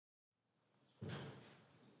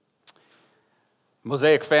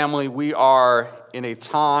Mosaic family, we are in a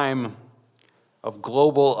time of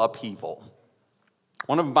global upheaval.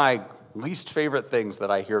 One of my least favorite things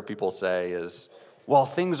that I hear people say is, well,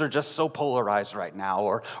 things are just so polarized right now,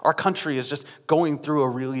 or our country is just going through a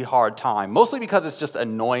really hard time, mostly because it's just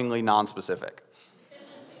annoyingly nonspecific.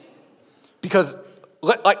 Because,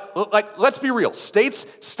 let's be real,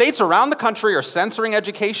 states around the country are censoring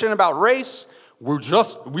education about race. We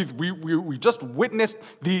just witnessed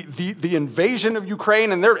the invasion of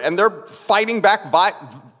Ukraine, and they're fighting back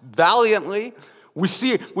valiantly. We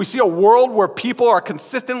see a world where people are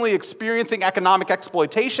consistently experiencing economic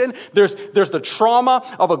exploitation. There's the trauma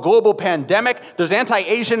of a global pandemic. There's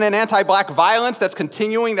anti-Asian and anti-Black violence that's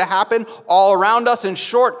continuing to happen all around us. In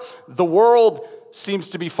short, the world seems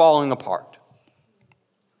to be falling apart.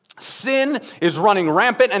 Sin is running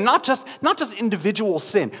rampant, and not just individual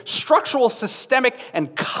sin. Structural, systemic,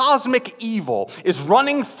 and cosmic evil is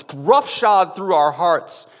running roughshod through our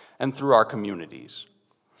hearts and through our communities.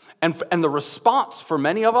 And the response for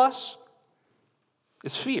many of us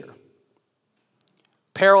is fear.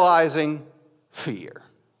 Paralyzing fear.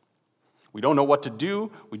 We don't know what to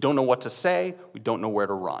do. We don't know what to say. We don't know where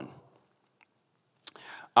to run.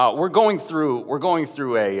 We're going through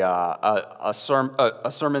a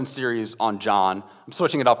sermon series on John. I'm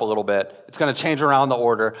switching it up a little bit. It's going to change around the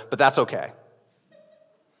order, but that's okay.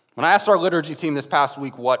 When I asked our liturgy team this past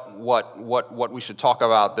week what we should talk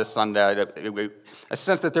about this Sunday, I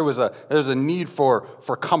sensed that there was a need for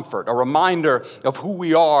comfort, a reminder of who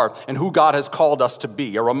we are and who God has called us to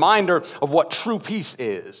be, a reminder of what true peace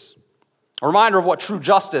is, a reminder of what true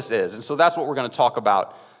justice is, and so that's what we're going to talk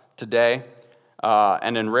about today.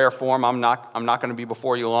 And in rare form, I'm not going to be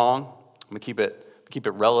before you long. I'm going to keep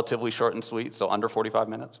it relatively short and sweet, so under 45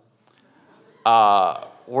 minutes.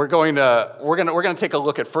 We're going to take a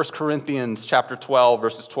look at 1 Corinthians chapter 12,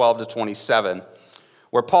 verses 12 to 27,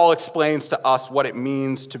 where Paul explains to us what it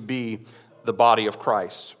means to be the body of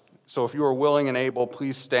Christ. So if you are willing and able,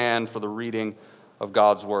 please stand for the reading of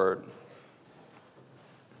God's word.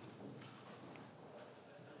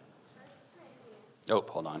 Oh,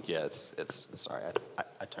 hold on. Yeah, it's sorry,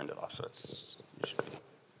 I turned it off, so you should be.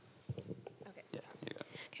 Okay. Yeah, you go.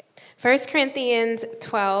 Okay. 1 Corinthians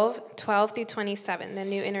 12 through 27, the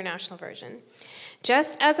New International Version.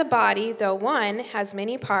 Just as a body, though one, has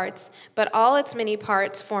many parts, but all its many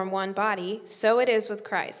parts form one body, so it is with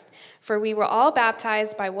Christ. For we were all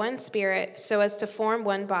baptized by one Spirit so as to form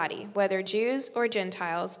one body, whether Jews or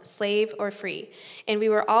Gentiles, slave or free, and we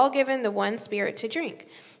were all given the one Spirit to drink.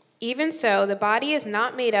 Even so, the body is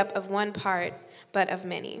not made up of one part, but of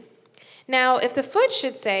many. Now, if the foot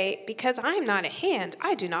should say, because I am not a hand,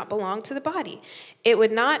 I do not belong to the body, it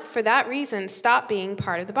would not for that reason stop being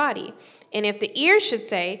part of the body. And if the ear should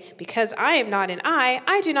say, because I am not an eye,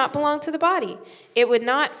 I do not belong to the body, it would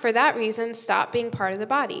not for that reason stop being part of the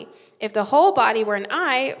body. If the whole body were an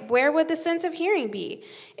eye, where would the sense of hearing be?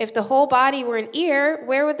 If the whole body were an ear,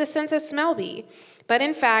 where would the sense of smell be? But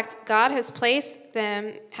in fact, God has placed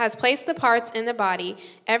the parts in the body,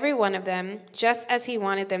 every one of them, just as he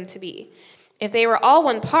wanted them to be. If they were all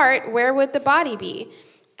one part, where would the body be?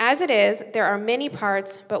 As it is, there are many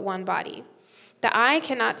parts, but one body. The eye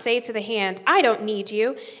cannot say to the hand, I don't need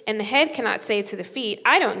you, and the head cannot say to the feet,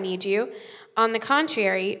 I don't need you. On the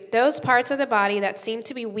contrary, those parts of the body that seem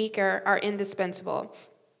to be weaker are indispensable.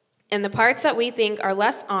 And the parts that we think are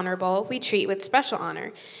less honorable, we treat with special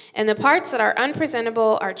honor. And the parts that are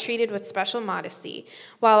unpresentable are treated with special modesty,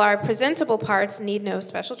 while our presentable parts need no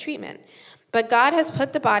special treatment. But God has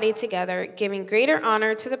put the body together, giving greater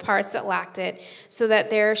honor to the parts that lacked it, so that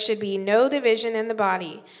there should be no division in the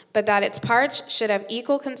body, but that its parts should have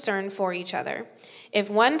equal concern for each other. If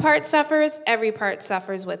one part suffers, every part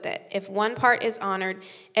suffers with it. If one part is honored,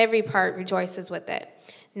 every part rejoices with it.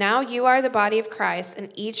 Now you are the body of Christ, and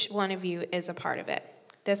each one of you is a part of it.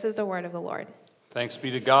 This is the word of the Lord. Thanks be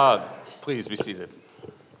to God. Please be seated.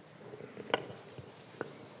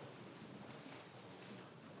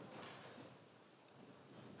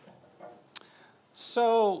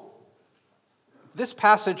 So, this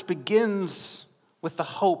passage begins with the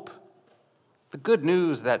hope, the good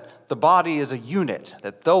news that the body is a unit,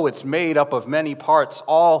 that though it's made up of many parts,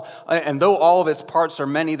 and though all of its parts are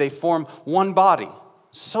many, they form one body.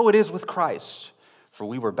 So it is with Christ. For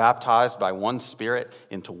we were baptized by one Spirit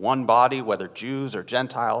into one body, whether Jews or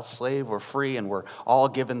Gentiles, slave or free, and we're all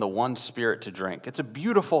given the one Spirit to drink. It's a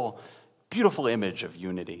beautiful, beautiful image of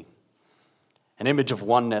unity, an image of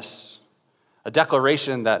oneness, a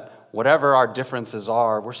declaration that whatever our differences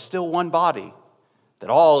are, we're still one body, that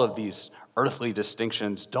all of these earthly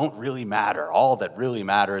distinctions don't really matter. All that really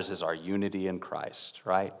matters is our unity in Christ,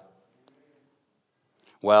 right?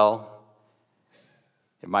 Well,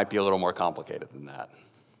 it might be a little more complicated than that.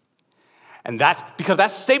 And that's because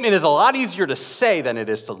that statement is a lot easier to say than it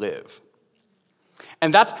is to live.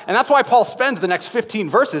 And that's why Paul spends the next 15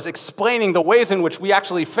 verses explaining the ways in which we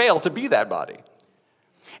actually fail to be that body.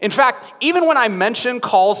 In fact, even when I mention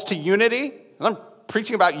calls to unity, and I'm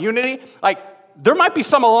preaching about unity, there might be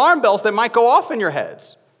some alarm bells that might go off in your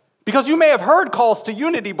heads. Because you may have heard calls to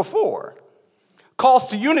unity before. Calls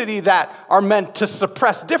to unity that are meant to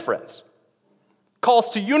suppress difference.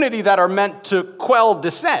 Calls to unity that are meant to quell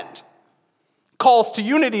dissent. Calls to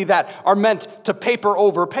unity that are meant to paper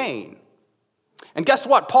over pain. And guess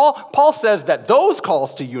what? Paul says that those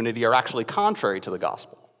calls to unity are actually contrary to the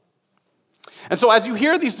gospel. And so as you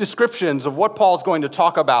hear these descriptions of what Paul's going to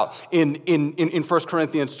talk about in 1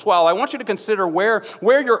 Corinthians 12, I want you to consider where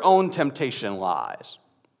your own temptation lies.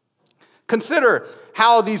 Consider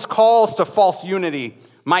how these calls to false unity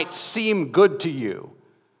might seem good to you,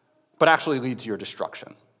 but actually lead to your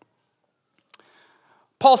destruction.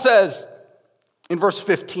 Paul says in verse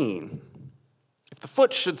 15, if the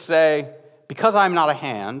foot should say, because I am not a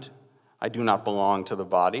hand, I do not belong to the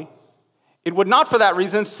body, it would not for that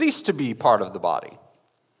reason cease to be part of the body.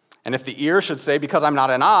 And if the ear should say, because I'm not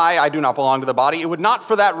an eye, I do not belong to the body, it would not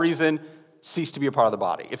for that reason cease to be a part of the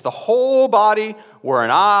body. If the whole body were an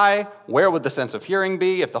eye, where would the sense of hearing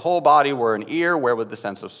be? If the whole body were an ear, where would the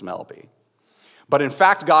sense of smell be? But in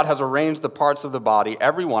fact, God has arranged the parts of the body,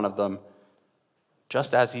 every one of them,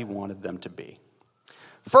 just as he wanted them to be.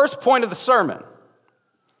 First point of the sermon,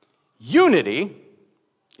 unity,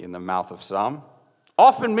 in the mouth of some,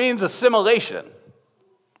 often means assimilation.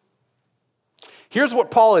 Here's what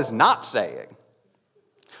Paul is not saying.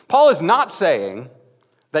 Paul is not saying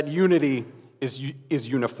that unity is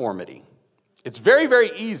uniformity. It's very, very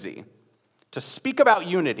easy to speak about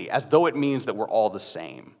unity as though it means that we're all the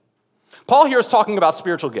same. Paul here is talking about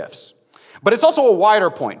spiritual gifts, but it's also a wider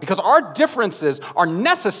point because our differences are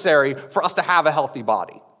necessary for us to have a healthy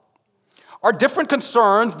body. Our different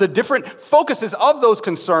concerns, the different focuses of those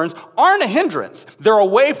concerns aren't a hindrance. They're a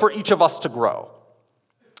way for each of us to grow.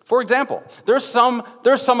 For example, there's some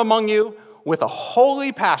among you with a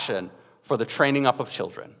holy passion for the training up of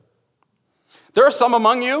children. There are some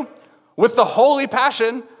among you with the holy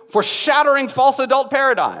passion for shattering false adult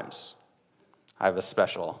paradigms. I have a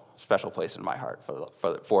special place in my heart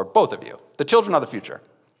for both of you. The children are the future.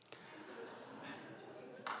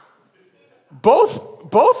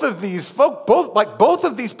 Both of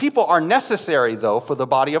these people are necessary though for the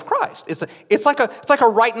body of Christ. It's like a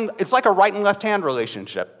right and left hand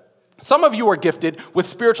relationship. Some of you are gifted with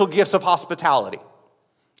spiritual gifts of hospitality,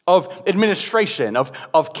 of administration,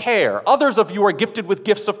 of care. Others of you are gifted with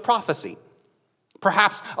gifts of prophecy,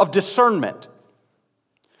 perhaps of discernment.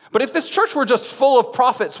 But if this church were just full of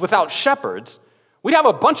prophets without shepherds, we'd have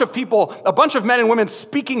a bunch of men and women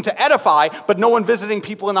speaking to edify, but no one visiting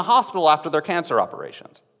people in the hospital after their cancer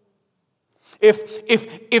operations.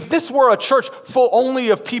 If this were a church full only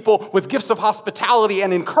of people with gifts of hospitality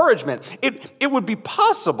and encouragement, it would be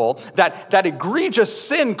possible that egregious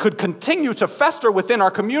sin could continue to fester within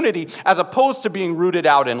our community as opposed to being rooted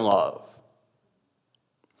out in love.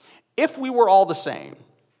 If we were all the same,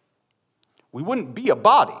 we wouldn't be a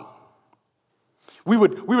body. We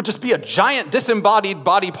would just be a giant disembodied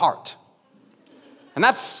body part. And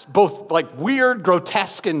that's both weird,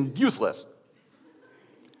 grotesque, and useless.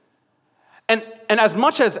 And as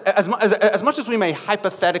much as we may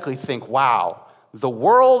hypothetically think, wow, the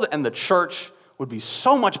world and the church would be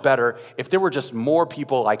so much better if there were just more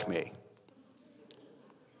people like me,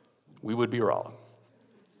 we would be wrong.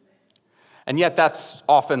 And yet that's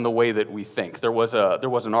often the way that we think. There was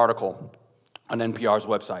an article on NPR's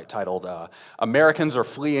website titled, Americans are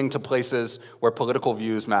fleeing to places where political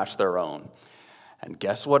views match their own. And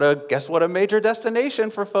guess what a major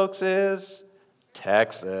destination for folks is?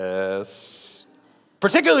 Texas.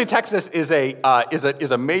 Particularly Texas is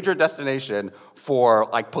a major destination for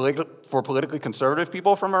politically conservative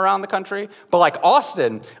people from around the country. But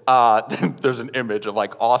Austin, there's an image of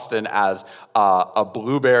Austin as a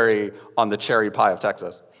blueberry on the cherry pie of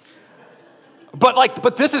Texas.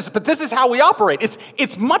 But this is how we operate.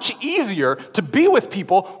 It's much easier to be with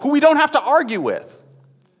people who we don't have to argue with.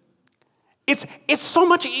 It's so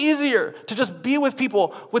much easier to just be with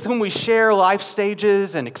people with whom we share life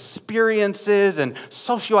stages and experiences and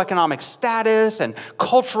socioeconomic status and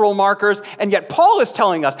cultural markers. And yet Paul is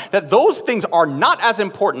telling us that those things are not as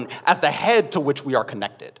important as the head to which we are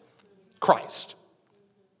connected, Christ.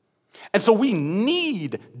 And so we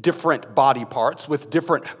need different body parts with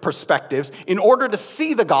different perspectives in order to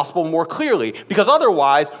see the gospel more clearly, because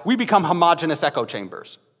otherwise we become homogeneous echo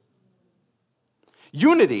chambers.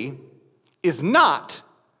 Unity is not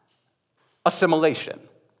assimilation.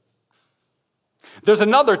 There's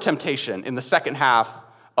another temptation in the second half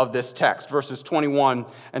of this text, verses 21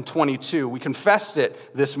 and 22. We confessed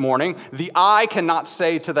it this morning. The eye cannot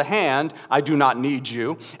say to the hand, I do not need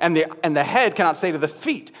you, and the head cannot say to the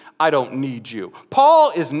feet, I don't need you.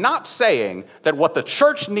 Paul is not saying that what the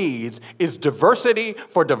church needs is diversity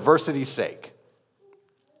for diversity's sake.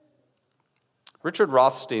 Richard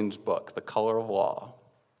Rothstein's book, The Color of Law,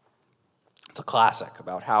 it's a classic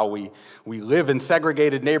about how we live in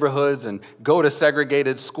segregated neighborhoods and go to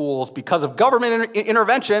segregated schools because of government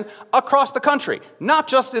intervention across the country, not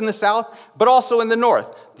just in the South, but also in the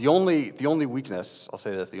North. The only weakness, I'll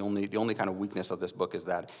say this, the only kind of weakness of this book is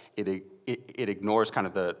that it ignores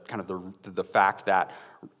the fact that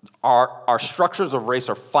our structures of race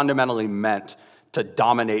are fundamentally meant to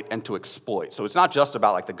dominate and to exploit. So it's not just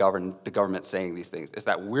about like the government saying these things. It's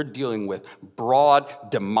that we're dealing with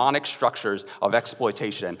broad demonic structures of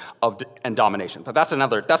exploitation and domination. But that's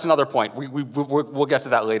another point. We'll get to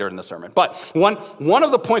that later in the sermon. But one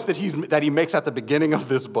of the points that he makes at the beginning of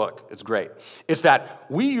this book, it's great. It's that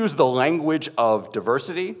we use the language of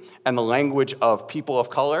diversity and the language of people of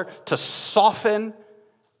color to soften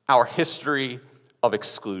our history of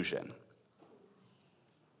exclusion.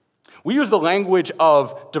 We use the language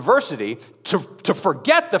of diversity to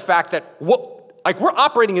forget the fact that we're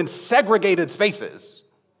operating in segregated spaces.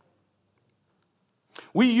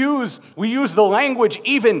 We use the language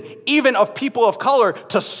even of people of color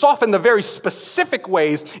to soften the very specific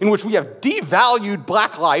ways in which we have devalued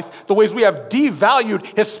black life, the ways we have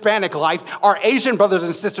devalued Hispanic life, our Asian brothers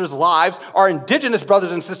and sisters' lives, our indigenous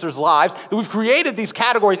brothers and sisters' lives, that we've created these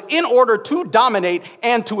categories in order to dominate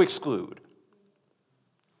and to exclude.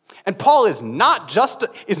 And Paul is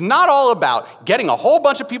not all about getting a whole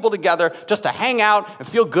bunch of people together just to hang out and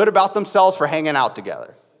feel good about themselves for hanging out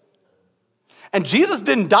together. And Jesus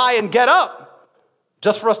didn't die and get up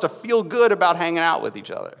just for us to feel good about hanging out with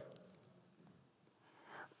each other.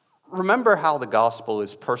 Remember how the gospel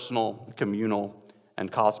is personal, communal,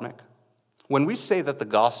 and cosmic? When we say that the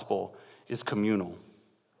gospel is communal,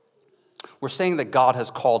 we're saying that God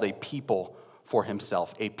has called a people for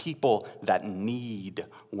himself, a people that need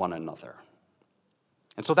one another.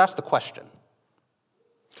 And so that's the question.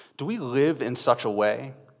 Do we live in such a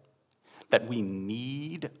way that we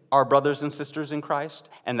need our brothers and sisters in Christ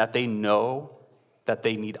and that they know that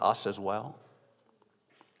they need us as well?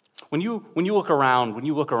 When you look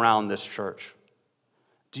around this church,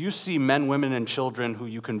 do you see men, women, and children who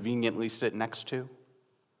you conveniently sit next to?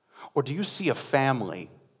 Or do you see a family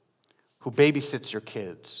who babysits your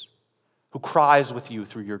kids, who cries with you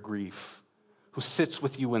through your grief, who sits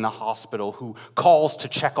with you in the hospital, who calls to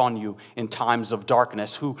check on you in times of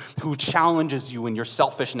darkness, who challenges you in your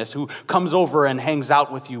selfishness, who comes over and hangs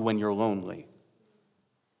out with you when you're lonely?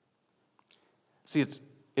 See,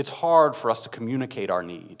 it's hard for us to communicate our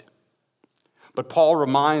need. But Paul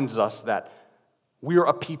reminds us that we're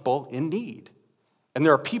a people in need, and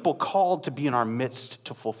there are people called to be in our midst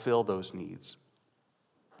to fulfill those needs.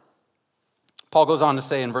 Paul goes on to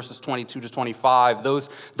say in verses 22 to 25,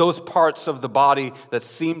 those parts of the body that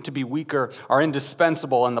seem to be weaker are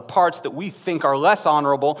indispensable, and the parts that we think are less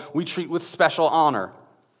honorable we treat with special honor.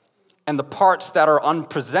 And the parts that are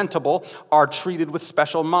unpresentable are treated with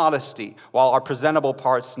special modesty, while our presentable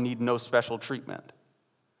parts need no special treatment.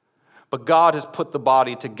 But God has put the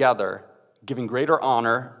body together, giving greater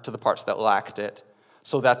honor to the parts that lacked it,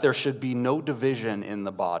 so that there should be no division in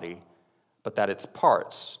the body, but that its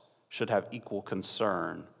parts should have equal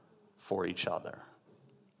concern for each other.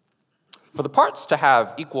 For the parts to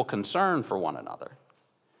have equal concern for one another,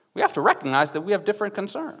 we have to recognize that we have different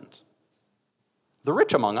concerns. The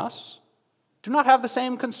rich among us do not have the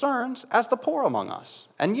same concerns as the poor among us,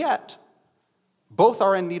 and yet both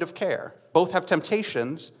are in need of care. Both have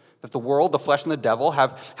temptations that the world, the flesh, and the devil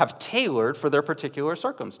have tailored for their particular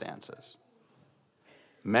circumstances.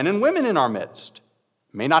 Men and women in our midst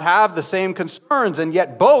may not have the same concerns, and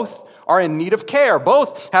yet both are in need of care.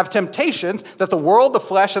 Both have temptations that the world, the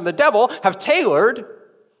flesh, and the devil have tailored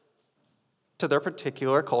to their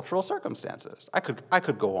particular cultural circumstances. I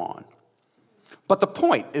could go on. But the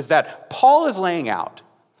point is that Paul is laying out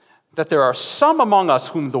that there are some among us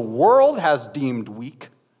whom the world has deemed weak,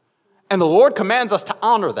 and the Lord commands us to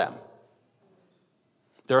honor them.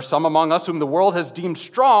 There are some among us whom the world has deemed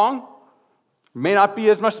strong, may not be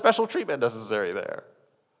as much special treatment necessary there.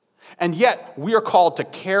 And yet, we are called to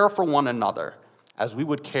care for one another as we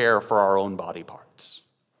would care for our own body parts.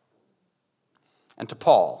 And to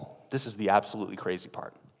Paul, this is the absolutely crazy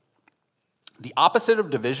part. The opposite of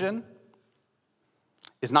division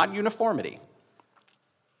is not uniformity.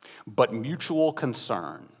 but mutual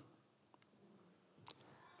concern.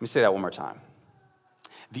 Let me say that one more time.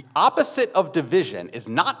 The opposite of division is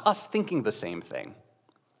not us thinking the same thing.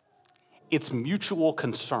 It's mutual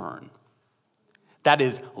concern. That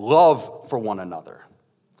is love for one another.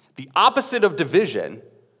 The opposite of division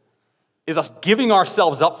is us giving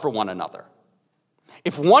ourselves up for one another.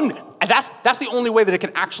 That's the only way that it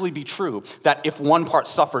can actually be true, that if one part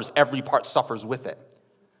suffers, every part suffers with it.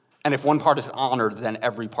 And if one part is honored, then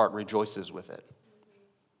every part rejoices with it.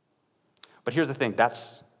 But here's the thing,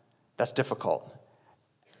 that's difficult.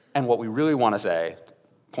 And what we really want to say,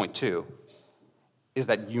 point 2, is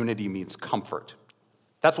that unity means comfort.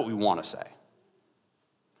 That's what we want to say.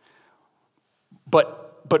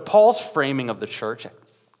 But Paul's framing of the church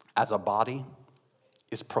as a body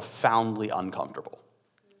is profoundly uncomfortable.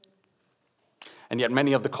 And yet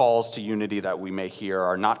many of the calls to unity that we may hear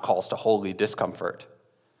are not calls to holy discomfort,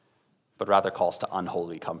 but rather calls to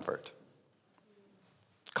unholy comfort.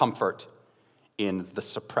 Comfort in the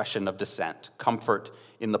suppression of dissent, comfort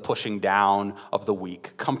in the pushing down of the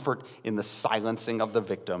weak, comfort in the silencing of the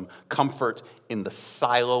victim, comfort in the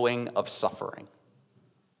siloing of suffering.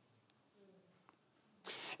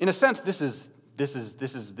 In a sense, this is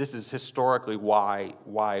historically why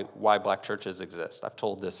black churches exist. I've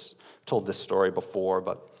told this story before,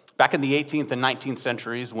 but back in the 18th and 19th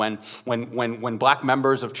centuries, when black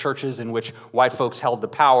members of churches in which white folks held the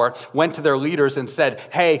power went to their leaders and said,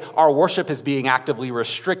 "Hey, our worship is being actively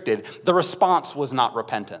restricted," the response was not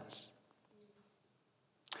repentance.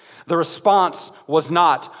 The response was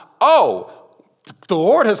not, "Oh, the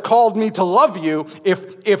Lord has called me to love you.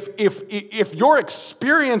 If you're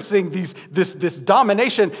experiencing this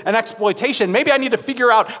domination and exploitation, maybe I need to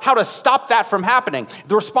figure out how to stop that from happening."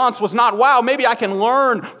 The response was not, "Wow, maybe I can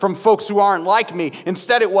learn from folks who aren't like me."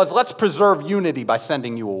 Instead, it was, "Let's preserve unity by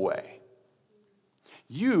sending you away.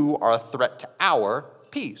 You are a threat to our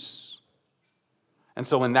peace." And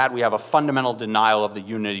so in that, we have a fundamental denial of the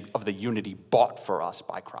unity bought for us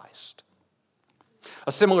by Christ.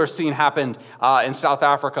 A similar scene happened in South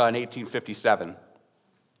Africa in 1857.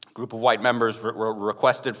 A group of white members were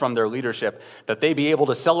requested from their leadership that they be able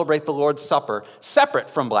to celebrate the Lord's Supper separate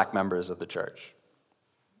from black members of the church.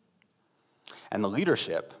 And the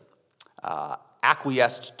leadership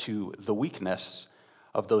acquiesced to the weakness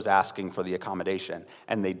of those asking for the accommodation,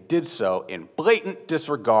 and they did so in blatant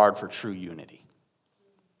disregard for true unity.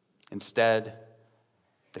 Instead,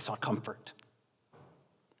 they sought comfort.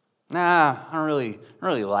 Nah, I don't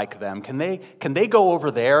really like them. Can they go over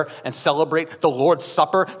there and celebrate the Lord's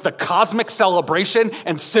Supper, the cosmic celebration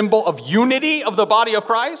and symbol of unity of the body of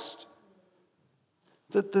Christ?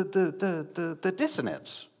 The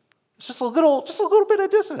dissonance. It's just a little bit of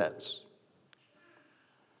dissonance.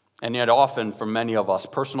 And yet often, for many of us,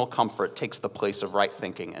 personal comfort takes the place of right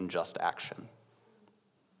thinking and just action.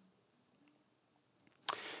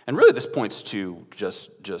 And really this points to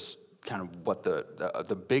just kind of what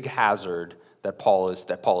the big hazard that Paul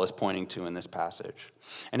is pointing to in this passage.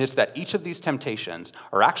 And it's that each of these temptations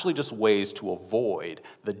are actually just ways to avoid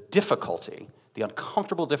the difficulty, the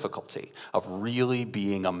uncomfortable difficulty of really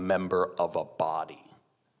being a member of a body.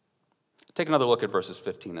 Take another look at verses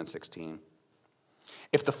 15 and 16.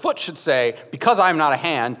 If the foot should say, "Because I am not a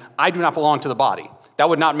hand, I do not belong to the body," that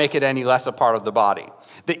would not make it any less a part of the body.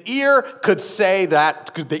 The ear could say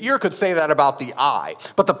that about the eye.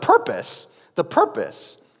 But the purpose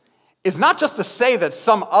is not just to say that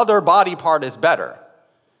some other body part is better.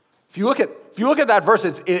 If you look at that verse,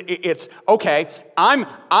 it's okay, I'm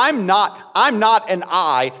not an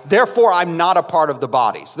eye, therefore I'm not a part of the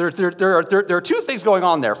body. So there are two things going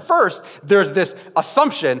on there. First, there's this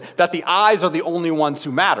assumption that the eyes are the only ones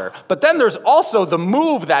who matter. But then there's also the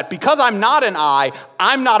move that because I'm not an eye,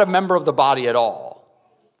 I'm not a member of the body at all.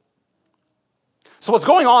 So what's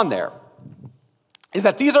going on there is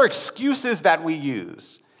that these are excuses that we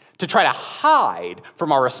use to try to hide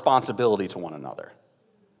from our responsibility to one another.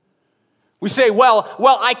 We say, well,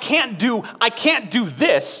 I can't do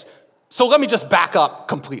this, so let me just back up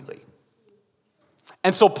completely.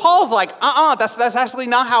 And so Paul's like, that's actually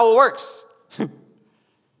not how it works.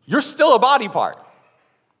 You're still a body part.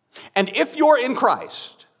 And if you're in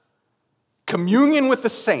Christ, communion with the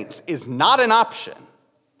saints is not an option.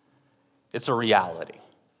 It's a reality.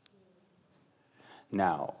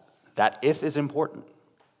 Now, that if is important.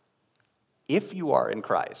 If you are in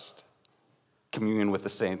Christ, communion with the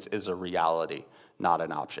saints is a reality, not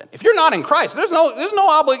an option. If you're not in Christ, there's no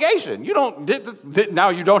obligation. You don't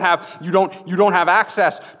have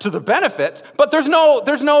access to the benefits, but there's no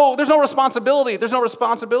responsibility. There's no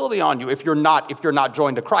responsibility on you if you're not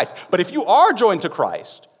joined to Christ. But if you are joined to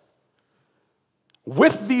Christ,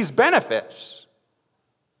 with these benefits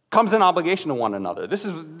comes an obligation to one another. This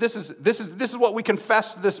is what we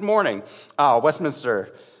confessed this morning.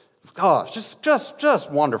 Westminster,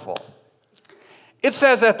 just wonderful. It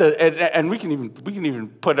says that and we can even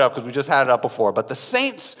put it up because we just had it up before, but the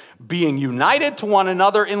saints being united to one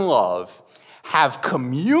another in love have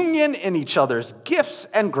communion in each other's gifts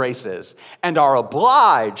and graces, and are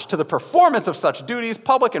obliged to the performance of such duties,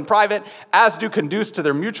 public and private, as do conduce to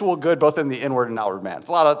their mutual good, both in the inward and outward man. It's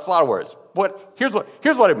a lot of words. Here's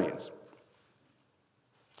what it means.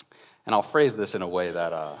 And I'll phrase this in a way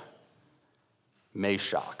that may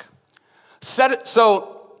shock.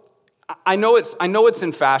 So I know it's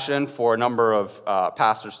in fashion for a number of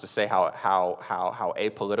pastors to say how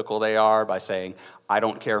apolitical they are by saying, I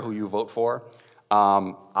don't care who you vote for.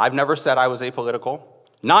 I've never said I was apolitical.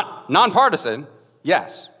 Not nonpartisan,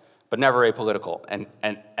 yes, but never apolitical.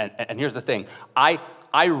 And here's the thing. I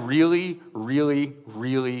really, really,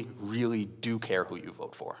 really, really do care who you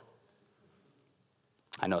vote for.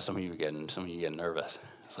 I know some of you are getting nervous.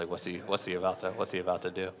 It's like, what's he about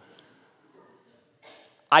to do?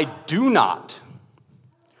 I do not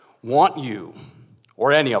want you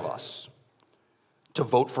or any of us to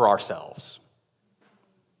vote for ourselves.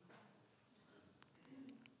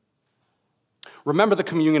 Remember the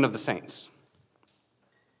communion of the saints.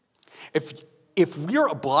 If we're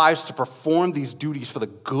obliged to perform these duties for the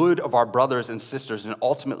good of our brothers and sisters and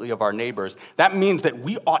ultimately of our neighbors, that means that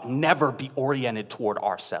we ought never be oriented toward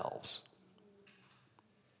ourselves.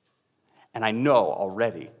 And I know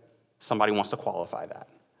already somebody wants to qualify that.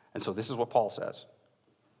 And so this is what Paul says.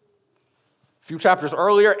 A few chapters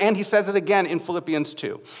earlier, and he says it again in Philippians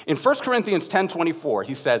 2. In 1 Corinthians 10:24,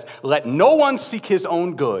 he says, let no one seek his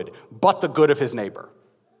own good, but the good of his neighbor.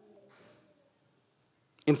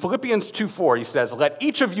 In Philippians 2:4, he says, let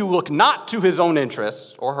each of you look not to his own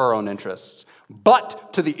interests or her own interests,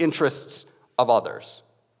 but to the interests of others.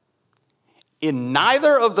 In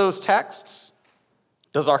neither of those texts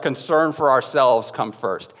does our concern for ourselves come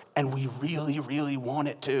first. And we really, really want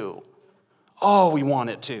it to. Oh, we want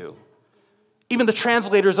it to. Even the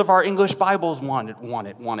translators of our English Bibles want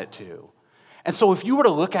it to. And so if you were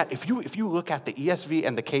to look at, if you look at the ESV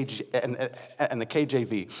and the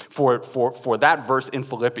KJV for that verse in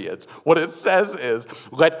Philippians, what it says is,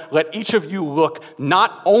 let each of you look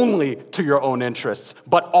not only to your own interests,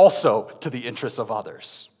 but also to the interests of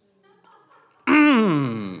others.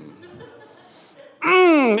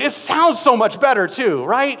 It sounds so much better too,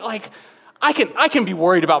 right? Like, I can be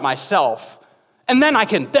worried about myself, and then I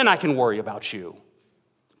can worry about you.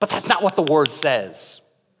 But that's not what the word says.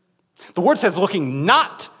 The word says looking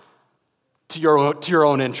not to your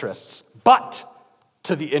own interests, but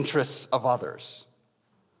to the interests of others.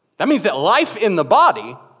 That means that life in the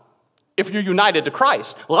body, if you're united to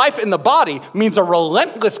Christ, life in the body means a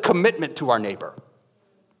relentless commitment to our neighbor.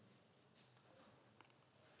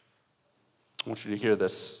 I want you to hear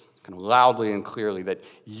this kind of loudly and clearly, that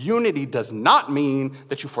unity does not mean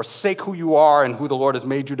that you forsake who you are and who the Lord has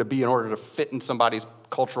made you to be in order to fit in somebody's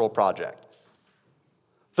cultural project.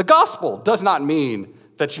 The gospel does not mean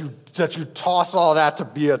that you toss all that to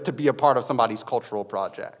be a part of somebody's cultural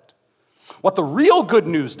project. What the real good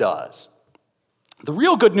news does, the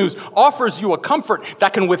real good news offers you a comfort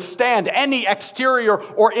that can withstand any exterior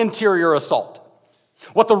or interior assault.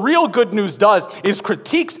 What the real good news does is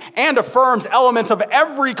critiques and affirms elements of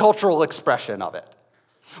every cultural expression of it.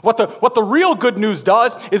 What the real good news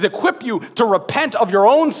does is equip you to repent of your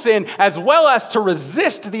own sin as well as to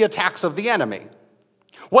resist the attacks of the enemy.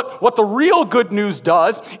 What the real good news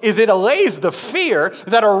does is it allays the fear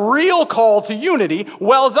that a real call to unity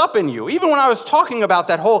wells up in you. Even when I was talking about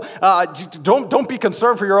that whole, don't be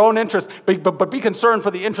concerned for your own interests, but be concerned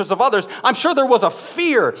for the interests of others, I'm sure there was a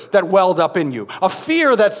fear that welled up in you. A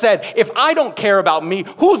fear that said, if I don't care about me,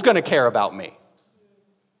 who's going to care about me?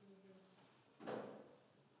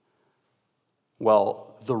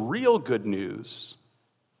 Well, the real good news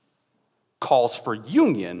calls for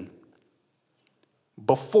union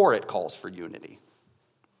before it calls for unity.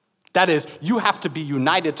 That is, you have to be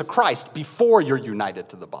united to Christ before you're united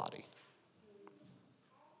to the body.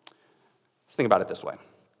 Let's think about it this way.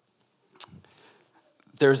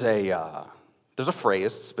 There's a phrase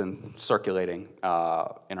that's been circulating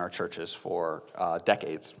in our churches for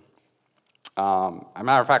decades. As a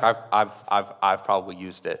matter of fact, I've probably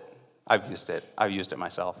used it. I've used it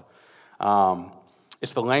myself.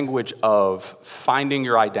 It's the language of finding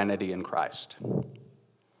your identity in Christ.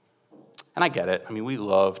 And I get it. I mean, we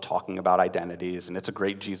love talking about identities, and it's a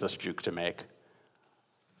great Jesus juke to make.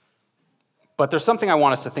 But there's something I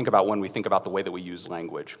want us to think about when we think about the way that we use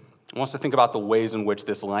language. I want us to think about the ways in which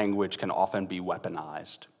this language can often be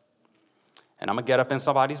weaponized. And I'm going to get up in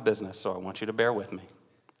somebody's business, so I want you to bear with me.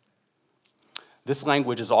 This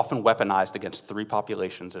language is often weaponized against three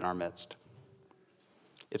populations in our midst.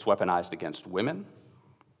 It's weaponized against women.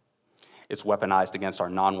 It's weaponized against our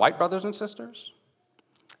non-white brothers and sisters.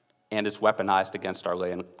 And it's weaponized against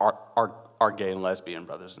our gay and lesbian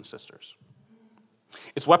brothers and sisters.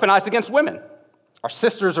 It's weaponized against women. Our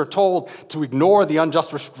sisters are told to ignore the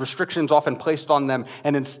unjust restrictions often placed on them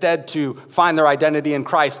and instead to find their identity in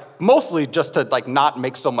Christ, mostly just to not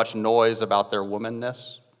make so much noise about their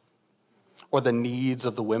womanness or the needs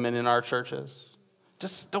of the women in our churches.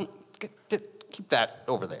 Just don't keep that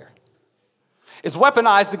over there. It's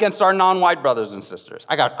weaponized against our non-white brothers and sisters.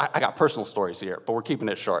 I got personal stories here, but we're keeping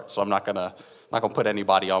it short, so I'm not gonna put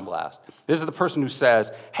anybody on blast. This is the person who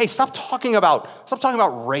says, "Hey, stop talking about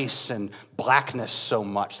race and blackness so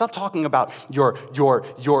much. Stop talking about your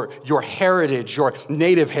heritage, your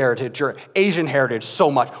native heritage, your Asian heritage so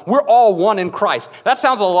much. We're all one in Christ." That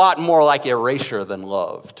sounds a lot more like erasure than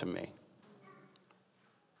love to me.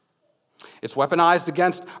 It's weaponized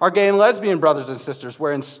against our gay and lesbian brothers and sisters,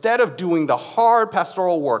 where instead of doing the hard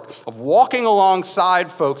pastoral work of walking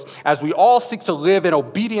alongside folks as we all seek to live in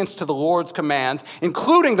obedience to the Lord's commands,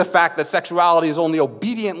 including the fact that sexuality is only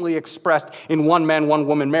obediently expressed in one man, one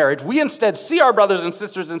woman marriage, we instead see our brothers and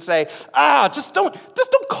sisters and say, just don't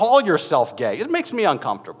call yourself gay. It makes me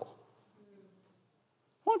uncomfortable.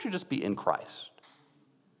 Why don't you just be in Christ?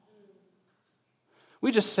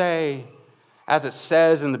 We just say, as it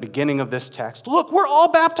says in the beginning of this text, look, we're all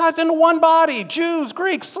baptized into one body, Jews,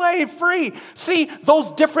 Greeks, slave, free. See,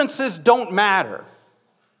 those differences don't matter.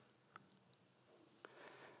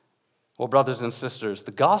 Well, brothers and sisters,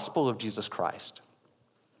 the gospel of Jesus Christ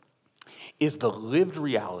is the lived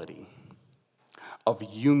reality of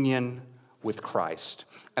union with Christ.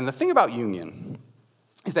 And the thing about union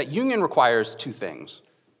is that union requires two things.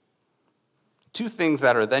 Two things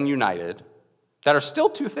that are then united, that are still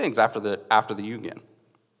two things after the union.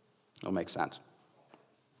 It'll make sense.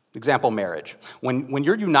 Example, marriage. When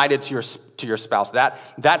you're united to your spouse,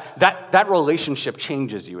 that relationship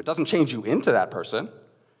changes you. It doesn't change you into that person.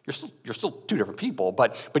 You're still two different people,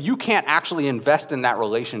 but you can't actually invest in that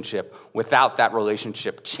relationship without that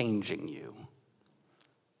relationship changing you.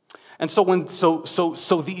 And so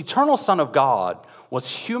the eternal Son of God was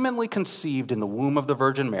humanly conceived in the womb of the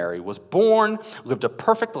Virgin Mary, was born, lived a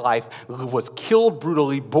perfect life, was killed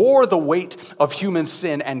brutally, bore the weight of human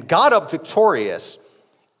sin, and got up victorious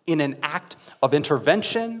in an act of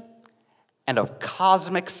intervention and of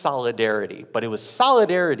cosmic solidarity. But it was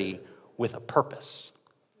solidarity with a purpose.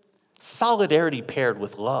 Solidarity paired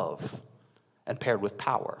with love and paired with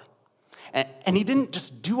power. And he didn't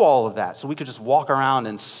just do all of that so we could just walk around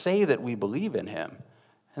and say that we believe in him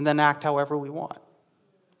and then act however we want.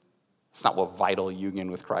 It's not what vital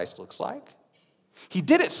union with Christ looks like. He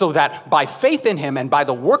did it so that by faith in him and by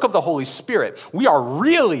the work of the Holy Spirit, we are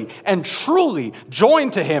really and truly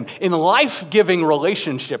joined to him in life-giving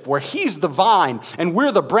relationship where he's the vine and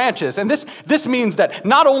we're the branches. And this means that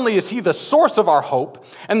not only is he the source of our hope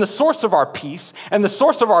and the source of our peace and the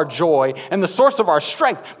source of our joy and the source of our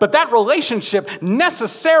strength, but that relationship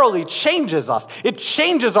necessarily changes us. It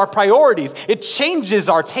changes our priorities. It changes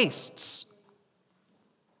our tastes.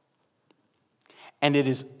 And it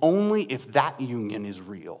is only if that union is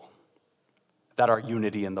real that our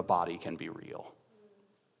unity in the body can be real.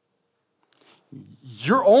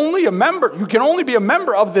 You can only be a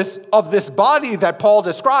member of this body that Paul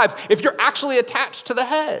describes if you're actually attached to the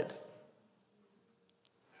head.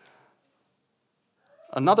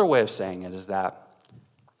 Another way of saying it is that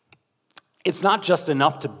it's not just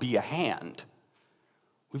enough to be a hand.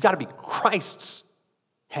 We've got to be Christ's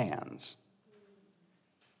hands.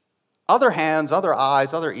 Other hands, other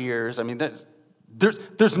eyes, other ears. I mean,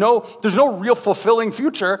 there's no real fulfilling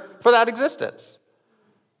future for that existence.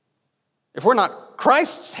 If we're not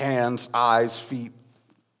Christ's hands, eyes, feet.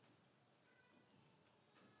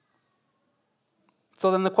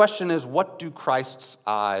 So then the question is, what do Christ's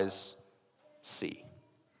eyes see?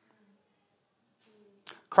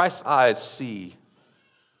 Christ's eyes see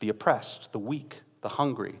the oppressed, the weak, the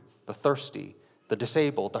hungry, the thirsty, the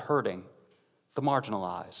disabled, the hurting, the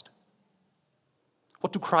marginalized.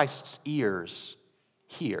 What do Christ's ears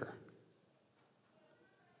hear?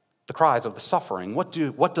 The cries of the suffering. What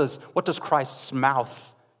does Christ's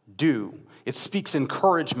mouth do? It speaks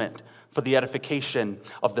encouragement for the edification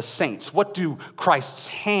of the saints. What do Christ's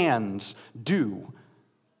hands do?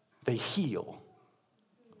 They heal.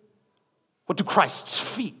 What do Christ's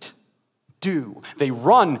feet do. They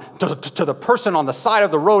run to the person on the side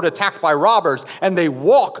of the road attacked by robbers, and they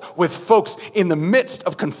walk with folks in the midst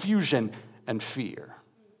of confusion and fear.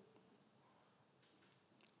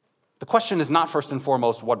 The question is not first and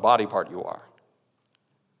foremost what body part you are.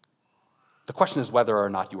 The question is whether or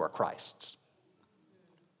not you are Christ's.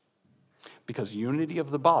 Because unity of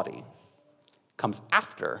the body comes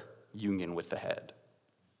after union with the head.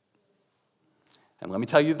 And let me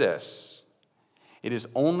tell you this. It is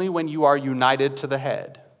only when you are united to the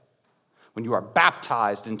head, when you are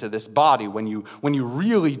baptized into this body, when you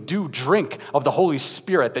really do drink of the Holy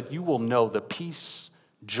Spirit, that you will know the peace,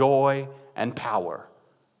 joy, and power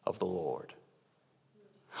of the Lord.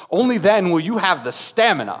 Only then will you have the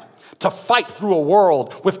stamina to fight through a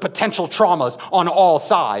world with potential traumas on all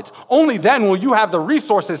sides. Only then will you have the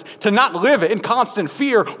resources to not live in constant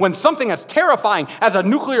fear when something as terrifying as a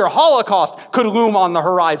nuclear holocaust could loom on the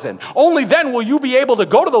horizon. Only then will you be able to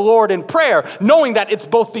go to the Lord in prayer, knowing that it's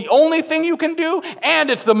both the only thing you can do and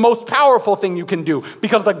it's the most powerful thing you can do.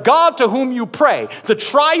 Because the God to whom you pray, the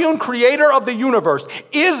triune creator of the universe,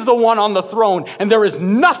 is the one on the throne, and there is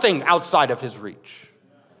nothing outside of his reach.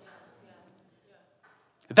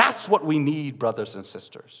 That's what we need, brothers and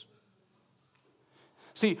sisters.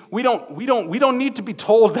 See, we don't need to be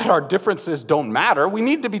told that our differences don't matter. We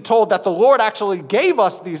need to be told that the Lord actually gave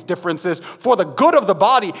us these differences for the good of the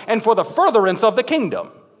body and for the furtherance of the kingdom.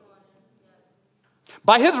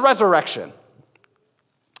 By his resurrection,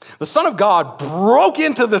 the Son of God broke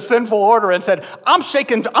into the sinful order and said, I'm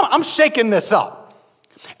shaking this up.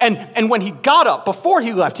 And when he got up, before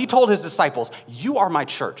he left, he told his disciples, you are my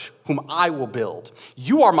church, whom I will build.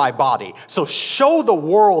 You are my body, so show the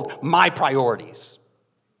world my priorities.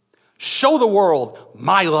 Show the world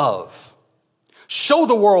my love. Show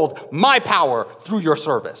the world my power through your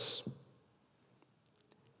service.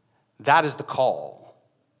 That is the call,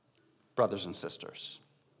 brothers and sisters.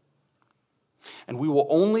 And we will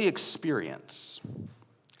only experience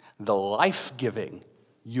the life-giving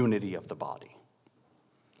unity of the body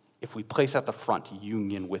if we place at the front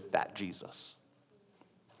union with that Jesus.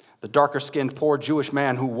 The darker-skinned, poor Jewish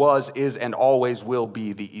man who was, is, and always will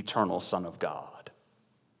be the eternal Son of God.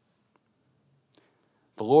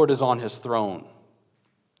 The Lord is on his throne,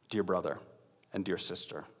 dear brother and dear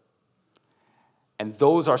sister. And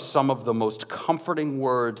those are some of the most comforting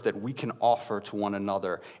words that we can offer to one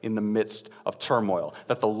another in the midst of turmoil,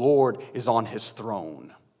 that the Lord is on his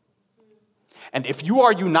throne. And if you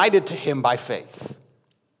are united to him by faith,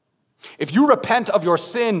 if you repent of your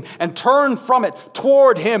sin and turn from it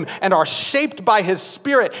toward him and are shaped by his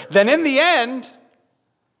Spirit, then in the end,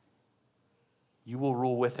 you will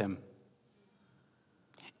rule with him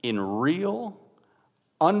in real,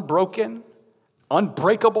 unbroken,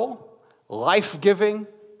 unbreakable, life-giving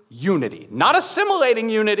unity. Not assimilating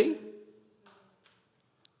unity,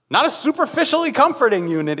 not a superficially comforting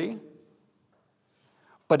unity,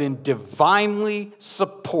 but in divinely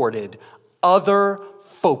supported,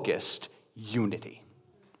 other-focused unity.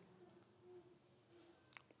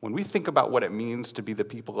 When we think about what it means to be the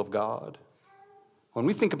people of God, when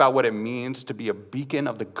we think about what it means to be a beacon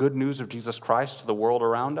of the good news of Jesus Christ to the world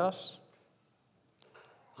around us,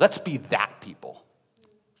 let's be that people.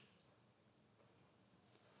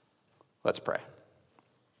 Let's pray.